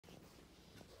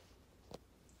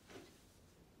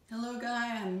Hello,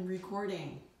 Guy. I'm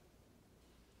recording.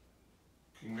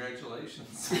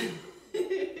 Congratulations.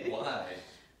 Why?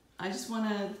 I just want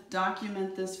to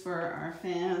document this for our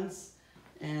fans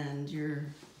and your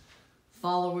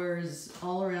followers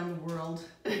all around the world.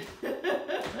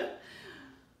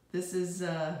 This is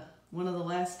one of the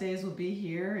last days we'll be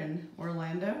here in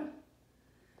Orlando.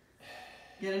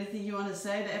 Got anything you want to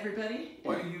say to everybody?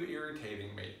 Why are you irritating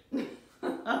me?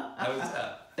 How is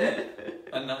that?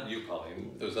 Not you,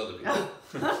 Pauline. Those other people.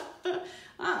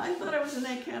 I thought I was in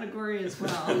that category as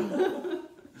well.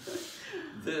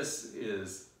 This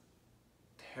is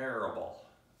terrible.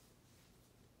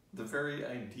 The very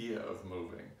idea of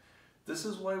moving. This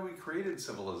is why we created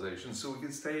civilization, so we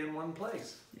could stay in one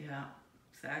place. Yeah,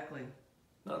 exactly.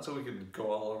 Not so we could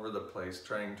go all over the place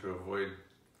trying to avoid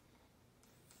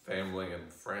family and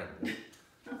friends.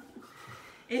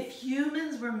 If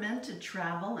humans were meant to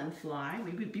travel and fly,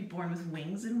 we would be born with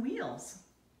wings and wheels.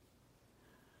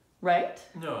 Right?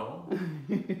 No.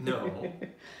 No.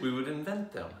 We would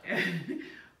invent them.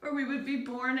 Or we would be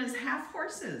born as half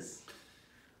horses.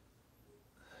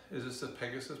 Is this a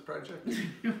Pegasus project?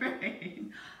 Right.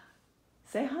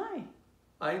 Say hi.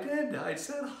 I did. I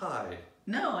said hi.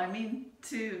 No, I mean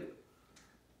to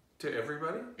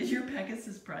everybody? your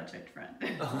Pegasus project friend.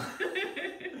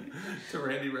 To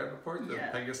Randy Rappaport, the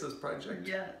Yes. Pegasus project?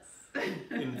 Yes.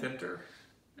 Inventor?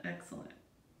 Excellent.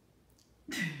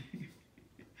 All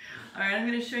right, I'm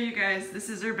going to show you guys. This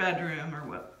is our bedroom, or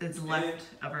what is left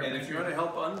of our bedroom. And if you want to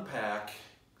help unpack,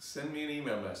 send me an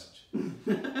email message.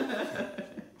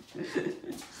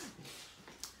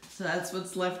 So that's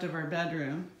what's left of our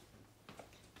bedroom.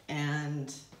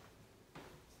 And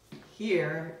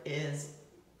here is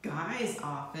Guy's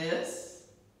office.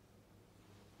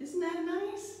 Isn't that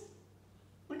nice?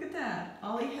 Look at that.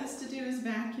 All he has to do is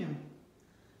vacuum.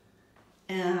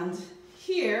 And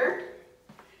here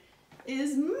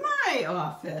is my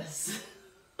office.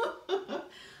 I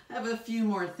have a few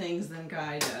more things than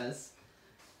Guy does.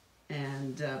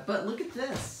 And but look at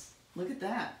this. Look at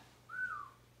that.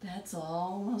 That's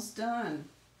almost done.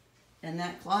 And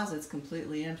that closet's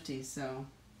completely empty, so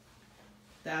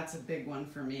that's a big one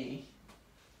for me.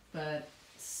 But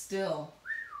still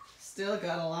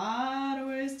got a lot of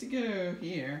ways to go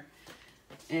here.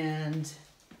 And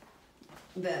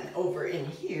then over in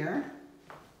here,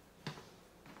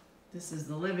 this is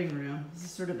the living room. This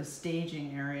is sort of a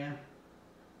staging area.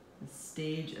 The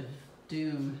stage of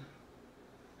doom.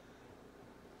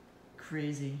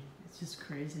 Crazy. It's just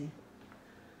crazy.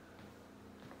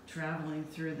 Traveling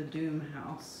through the doom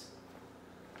house.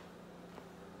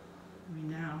 We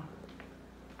now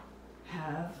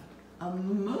have a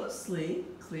mostly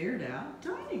cleared out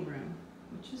dining room,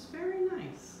 which is very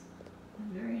nice. I'm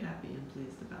very happy and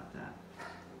pleased about that.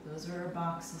 Those are our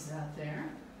boxes out there.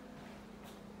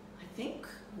 I think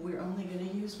we're only going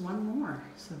to use one more,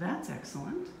 so that's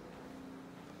excellent.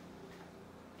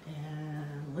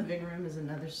 And living room is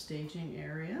another staging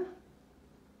area.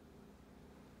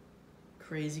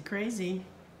 Crazy, crazy.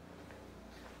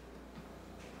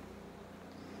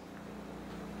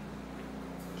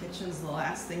 Kitchen's the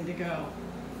last thing to go.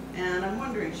 And I'm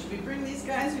wondering, should we bring these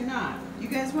guys or not? You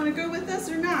guys want to go with us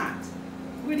or not?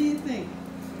 What do you think?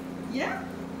 Yeah?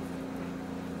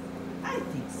 I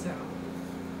think so.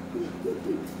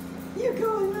 You're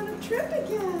going on a trip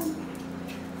again.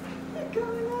 You're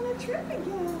going on a trip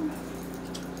again.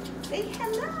 Say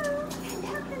hello.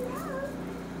 Hello, hello.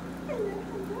 Hello,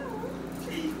 hello.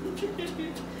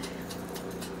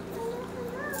 Hello,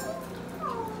 hello.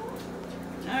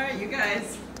 Aww. All right, you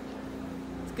guys.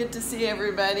 It's good to see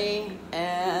everybody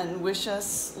and wish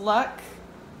us luck.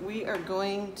 We are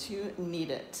going to need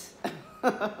it.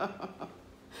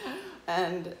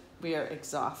 And we are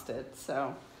exhausted,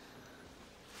 so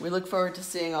we look forward to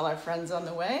seeing all our friends on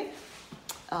the way.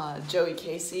 Joey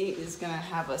Casey is gonna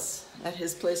have us at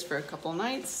his place for a couple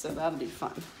nights, so that'll be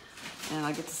fun. And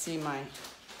I get to see my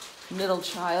middle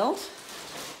child,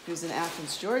 who's in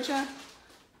Athens, Georgia.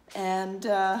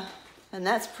 And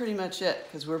that's pretty much it,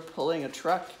 because we're pulling a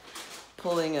truck,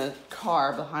 pulling a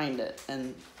car behind it,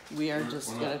 and we are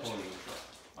just gonna.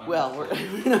 Well, we're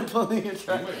not pulling a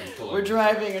truck. We're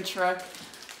driving a truck,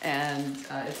 and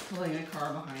it's pulling a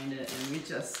car behind it, and we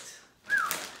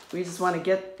just want to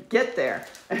get there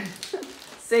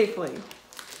safely.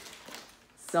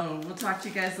 So we'll talk to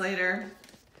you guys later.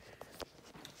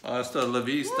 Hasta la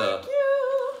vista. Thank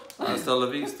you. Hasta la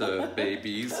vista,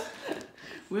 babies.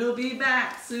 We'll be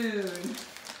back soon.